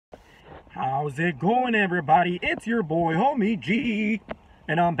How's it going, everybody? It's your boy, homie G,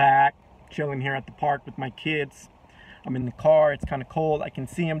 and I'm back, chilling here at the park with my kids. I'm in the car. It's kind of cold. I can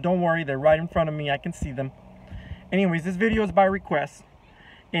see them. Don't worry, they're right in front of me. I can see them. Anyways, this video is by request,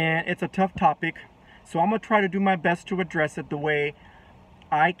 and it's a tough topic, so I'm gonna try to do my best to address it the way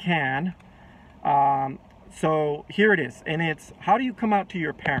I can. So here it is, and it's: how do you come out to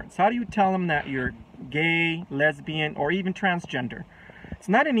your parents? How do you tell them that you're gay, lesbian, or even transgender? It's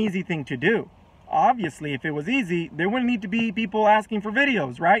not an easy thing to do. Obviously, if it was easy, there wouldn't need to be people asking for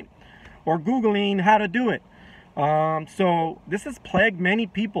videos, right? Or Googling how to do it. So this has plagued many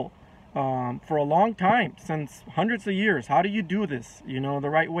people for a long time, since hundreds of years. How do you do this, the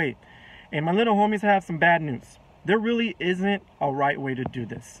right way? And my little homies have some bad news. There really isn't a right way to do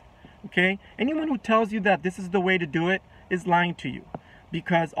this, okay? Anyone who tells you that this is the way to do it is lying to you,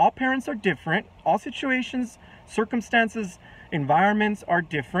 because all parents are different, all situations, circumstances, environments are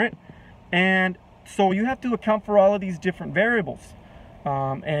different, and so you have to account for all of these different variables.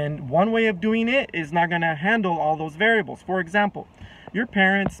 And one way of doing it is not going to handle all those variables. For example, your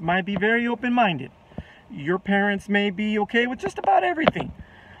parents might be very open-minded. Your parents may be okay with just about everything.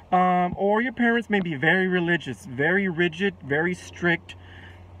 Or your parents may be very religious, very rigid, very strict,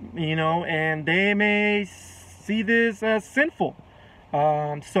 and they may see this as sinful.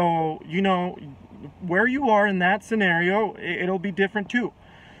 So, where you are in that scenario, it'll be different too.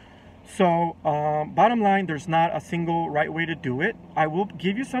 So, bottom line, there's not a single right way to do it. I will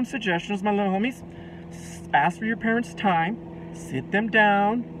give you some suggestions, my little homies. Ask for your parents' time. Sit them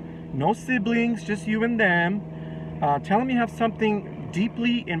down. No siblings, just you and them. Tell them you have something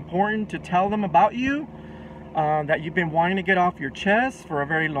deeply important to tell them about you, that you've been wanting to get off your chest for a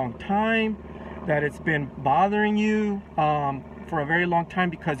very long time, that it's been bothering you for a very long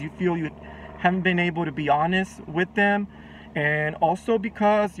time because you feel you haven't been able to be honest with them, and also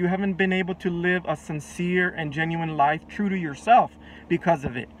because you haven't been able to live a sincere and genuine life true to yourself because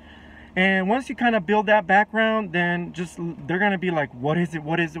of it. And once you kind of build that background, then they're gonna be like, what is it,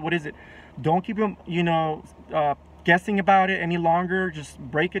 what is it, what is it? Don't keep them guessing about it any longer. Just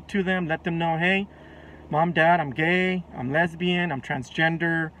break it to them. Let them know, hey, mom, dad, I'm gay, I'm lesbian, I'm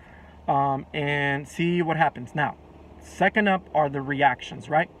transgender, and see what happens. Now, second up are the reactions,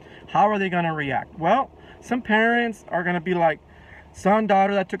 right? How are they going to react? Well, some parents are going to be like, son,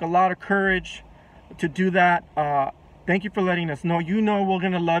 daughter, that took a lot of courage to do that. Thank you for letting us know. We're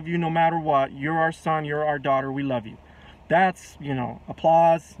going to love you no matter what. You're our son, you're our daughter, we love you. That's,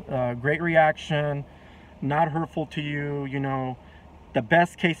 applause, great reaction, not hurtful to you, the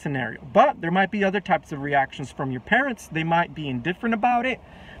best case scenario. But there might be other types of reactions from your parents. They might be indifferent about it,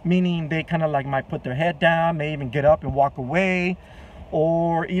 meaning they kind of might put their head down, may even get up and walk away,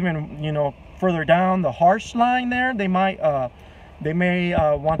 or even further down the harsh line there, they may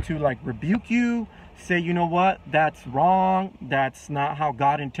want to rebuke you, say, you know what, that's wrong, that's not how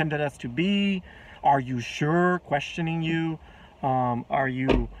God intended us to be. Are you sure? Questioning you. Are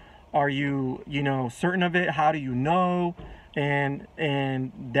you certain of it? How do you know? And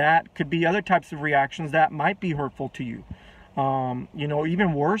that could be other types of reactions that might be hurtful to you.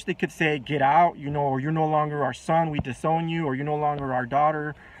 Even worse, they could say, get out, or you're no longer our son, we disown you, or you're no longer our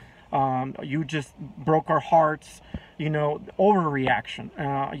daughter, you just broke our hearts, overreaction.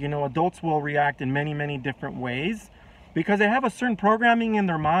 Adults will react in many, many different ways because they have a certain programming in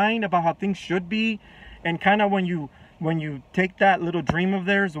their mind about how things should be. And kind of when you take that little dream of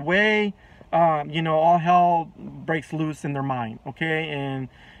theirs away, all hell breaks loose in their mind, okay? And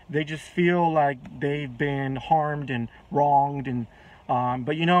they just feel like they've been harmed and wronged. And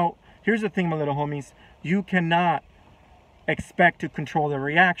but here's the thing, my little homies: you cannot expect to control their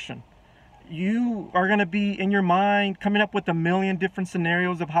reaction. You are going to be in your mind coming up with a million different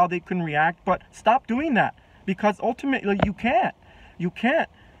scenarios of how they can react, but stop doing that, because ultimately you can't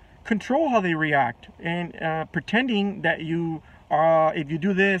control how they react. And pretending that you if you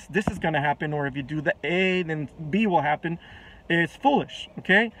do this is going to happen, or if you do the A, then B will happen, is foolish,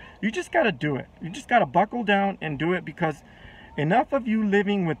 okay? You just got to do it. You just got to buckle down and do it, because enough of you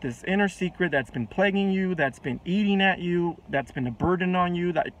living with this inner secret that's been plaguing you, that's been eating at you, that's been a burden on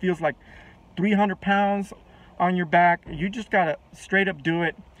you, that it feels like 300 pounds on your back. You just got to straight up do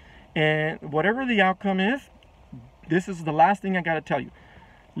it. And whatever the outcome is, this is the last thing I got to tell you.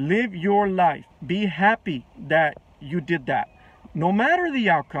 Live your life. Be happy that you did that. No matter the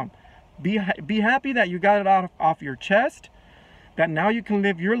outcome, be happy that you got it off your chest, that now you can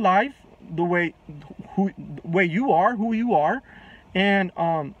live your life the way you are, who you are. And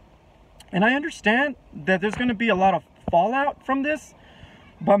I understand that there's going to be a lot of fallout from this,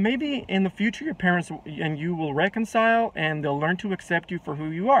 But maybe in the future your parents and you will reconcile and they'll learn to accept you for who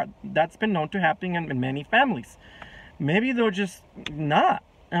you are. That's been known to happen in many families. Maybe they'll just not,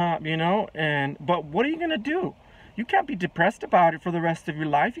 you know, but what are you going to do? You can't be depressed about it for the rest of your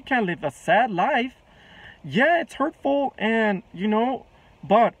life. You can't live a sad life. Yeah, it's hurtful and, you know,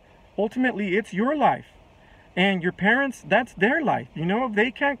 but ultimately it's your life. And your parents, that's their life. You know, if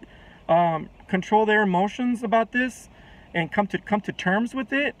they can't control their emotions about this and come to terms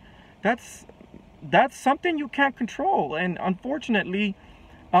with it, that's something you can't control. And unfortunately,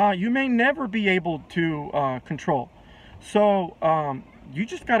 you may never be able to control. So you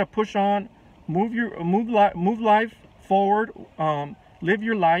just got to push on, move life forward, live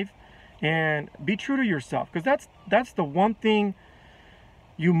your life, and be true to yourself. Because that's the one thing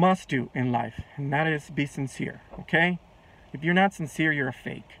you must do in life, and that is be sincere. Okay? If you're not sincere, you're a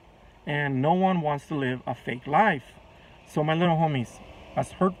fake, and no one wants to live a fake life. So my little homies,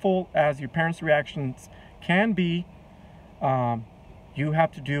 as hurtful as your parents' reactions can be, you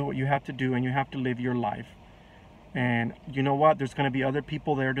have to do what you have to do, and you have to live your life. And you know what? There's going to be other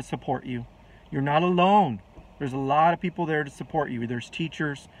people there to support you. You're not alone. There's a lot of people there to support you. There's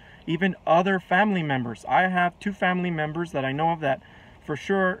teachers, even other family members. I have 2 family members that I know of that for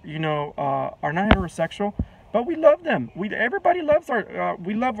sure, you know, are not heterosexual, but we love them. Everybody loves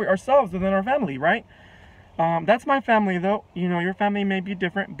we love ourselves within our family, right? That's my family, though. You know, your family may be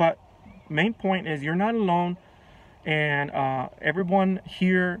different, but main point is you're not alone, and everyone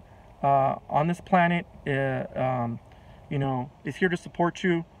here on this planet, you know, is here to support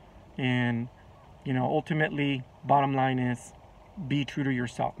you. And, you know, ultimately, bottom line is be true to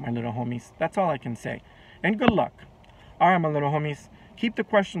yourself, my little homies. That's all I can say. And good luck. All right, my little homies. Keep the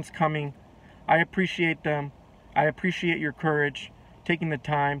questions coming. I appreciate them. I appreciate your courage. Taking the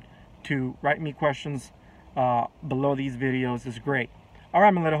time to write me questions below these videos is great. All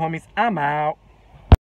right, my little homies. I'm out.